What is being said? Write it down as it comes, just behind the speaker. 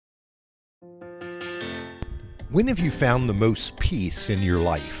When have you found the most peace in your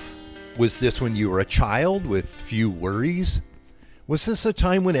life? Was this when you were a child with few worries? Was this a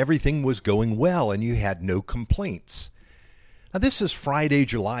time when everything was going well and you had no complaints? Now, this is Friday,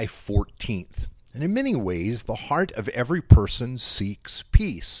 July 14th, and in many ways, the heart of every person seeks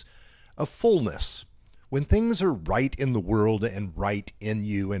peace, a fullness, when things are right in the world and right in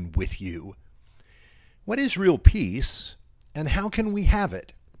you and with you. What is real peace, and how can we have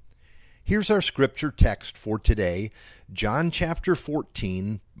it? Here's our scripture text for today, John chapter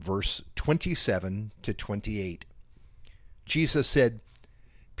 14, verse 27 to 28. Jesus said,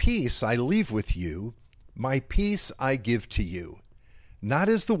 "Peace I leave with you, my peace I give to you. Not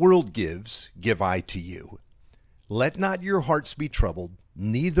as the world gives, give I to you. Let not your hearts be troubled,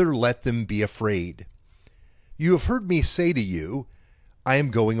 neither let them be afraid. You have heard me say to you, I am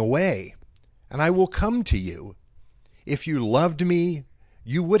going away, and I will come to you. If you loved me,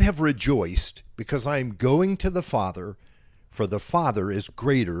 you would have rejoiced, because I am going to the Father, for the Father is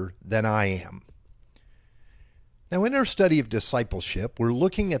greater than I am." Now, in our study of discipleship, we're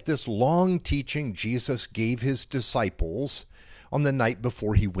looking at this long teaching Jesus gave his disciples on the night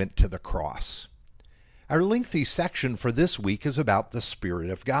before he went to the cross. Our lengthy section for this week is about the Spirit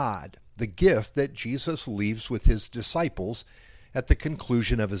of God, the gift that Jesus leaves with his disciples at the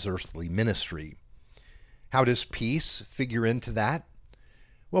conclusion of his earthly ministry. How does peace figure into that?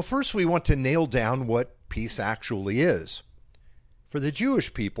 Well, first we want to nail down what peace actually is. For the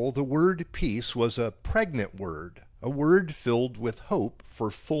Jewish people, the word peace was a pregnant word, a word filled with hope for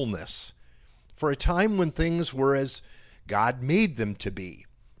fullness, for a time when things were as God made them to be.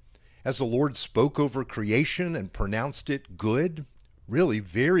 As the Lord spoke over creation and pronounced it good, really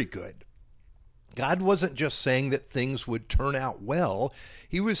very good. God wasn't just saying that things would turn out well,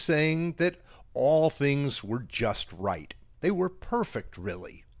 he was saying that all things were just right. They were perfect,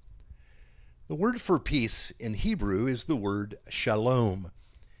 really. The word for peace in Hebrew is the word shalom.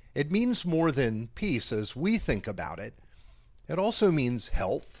 It means more than peace as we think about it. It also means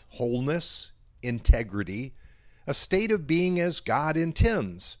health, wholeness, integrity, a state of being as God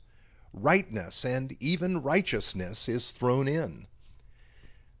intends. Rightness and even righteousness is thrown in.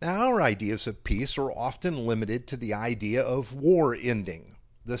 Now, our ideas of peace are often limited to the idea of war ending,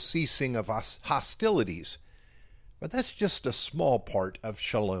 the ceasing of hostilities. But that's just a small part of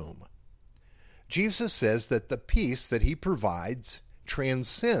shalom. Jesus says that the peace that he provides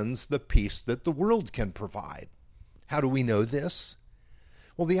transcends the peace that the world can provide. How do we know this?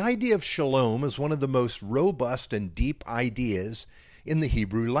 Well, the idea of shalom is one of the most robust and deep ideas in the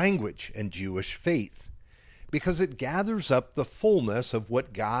Hebrew language and Jewish faith, because it gathers up the fullness of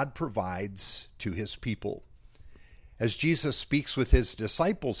what God provides to his people. As Jesus speaks with his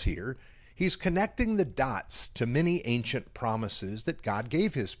disciples here, he's connecting the dots to many ancient promises that God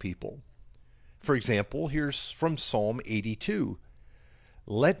gave his people. For example, here's from Psalm 82.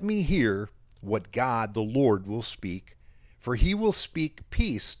 "Let me hear what God the Lord will speak, for he will speak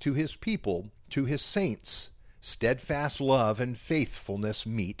peace to his people, to his saints. Steadfast love and faithfulness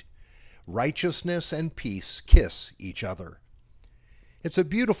meet. Righteousness and peace kiss each other." It's a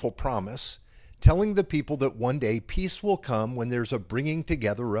beautiful promise, telling the people that one day peace will come when there's a bringing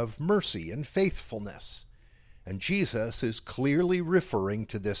together of mercy and faithfulness. And Jesus is clearly referring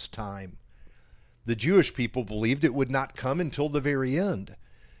to this time. The Jewish people believed it would not come until the very end.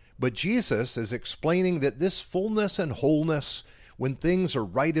 But Jesus is explaining that this fullness and wholeness, when things are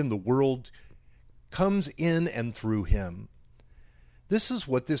right in the world, comes in and through him. This is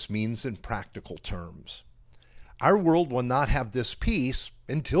what this means in practical terms. Our world will not have this peace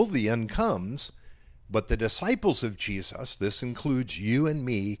until the end comes, but the disciples of Jesus, this includes you and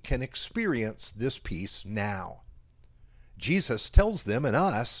me, can experience this peace now. Jesus tells them and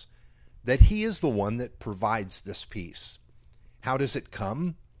us that he is the one that provides this peace. How does it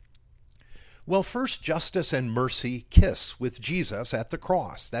come? Well, first, justice and mercy kiss with Jesus at the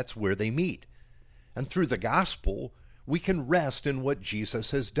cross. That's where they meet. And through the gospel, we can rest in what Jesus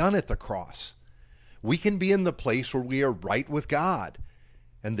has done at the cross. We can be in the place where we are right with God,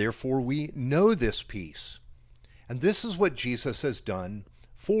 and therefore we know this peace. And this is what Jesus has done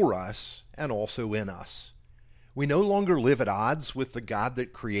for us and also in us. We no longer live at odds with the God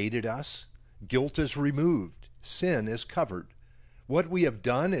that created us. Guilt is removed. Sin is covered. What we have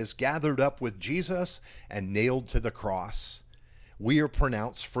done is gathered up with Jesus and nailed to the cross. We are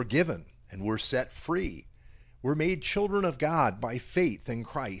pronounced forgiven and we're set free. We're made children of God by faith in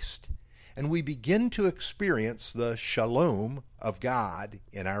Christ. And we begin to experience the shalom of God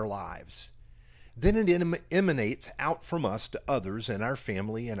in our lives. Then it emanates out from us to others in our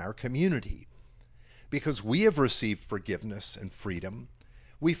family and our community. Because we have received forgiveness and freedom,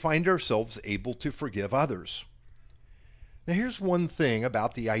 we find ourselves able to forgive others. Now, here's one thing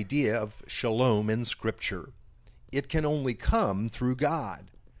about the idea of shalom in Scripture. It can only come through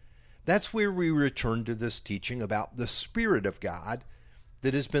God. That's where we return to this teaching about the Spirit of God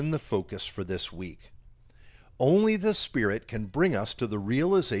that has been the focus for this week. Only the Spirit can bring us to the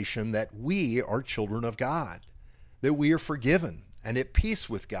realization that we are children of God, that we are forgiven and at peace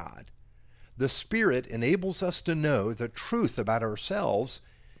with God. The Spirit enables us to know the truth about ourselves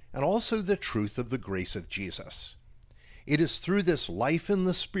and also the truth of the grace of Jesus. It is through this life in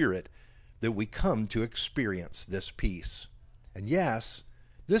the Spirit that we come to experience this peace. And yes,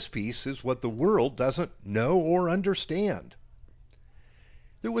 this peace is what the world doesn't know or understand.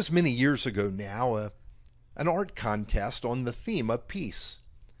 There was many years ago now an art contest on the theme of peace.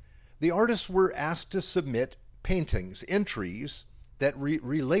 The artists were asked to submit paintings, entries that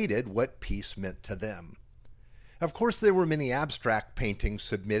related what peace meant to them. Of course, there were many abstract paintings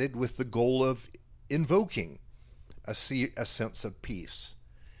submitted with the goal of invoking a sense of peace.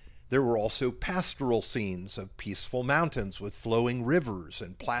 There were also pastoral scenes of peaceful mountains with flowing rivers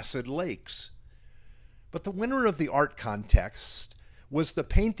and placid lakes. But the winner of the art contest was the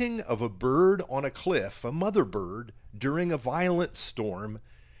painting of a bird on a cliff, a mother bird, during a violent storm.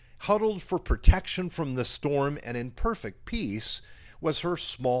 Huddled for protection from the storm and in perfect peace was her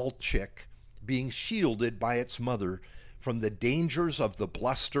small chick, being shielded by its mother from the dangers of the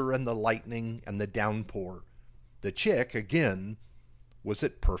bluster and the lightning and the downpour. The chick, again, was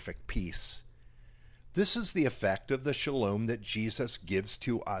at perfect peace. This is the effect of the shalom that Jesus gives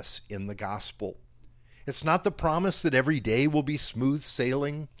to us in the gospel. It's not the promise that every day will be smooth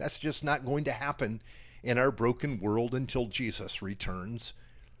sailing. That's just not going to happen in our broken world until Jesus returns.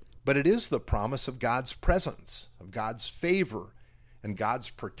 But it is the promise of God's presence, of God's favor, and God's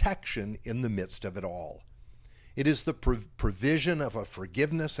protection in the midst of it all. It is the provision of a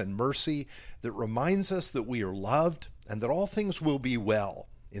forgiveness and mercy that reminds us that we are loved and that all things will be well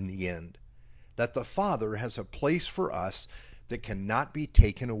in the end, that the Father has a place for us that cannot be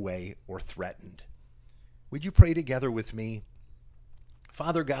taken away or threatened. Would you pray together with me?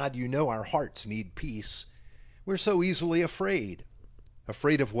 Father God, you know our hearts need peace. We're so easily afraid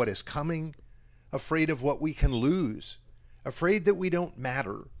of what is coming, afraid of what we can lose, afraid that we don't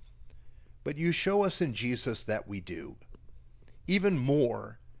matter. But you show us in Jesus that we do. Even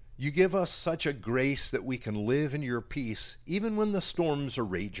more, you give us such a grace that we can live in your peace even when the storms are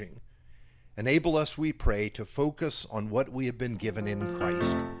raging. Enable us, we pray, to focus on what we have been given in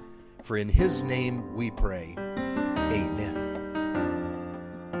Christ. For in his name we pray. Amen.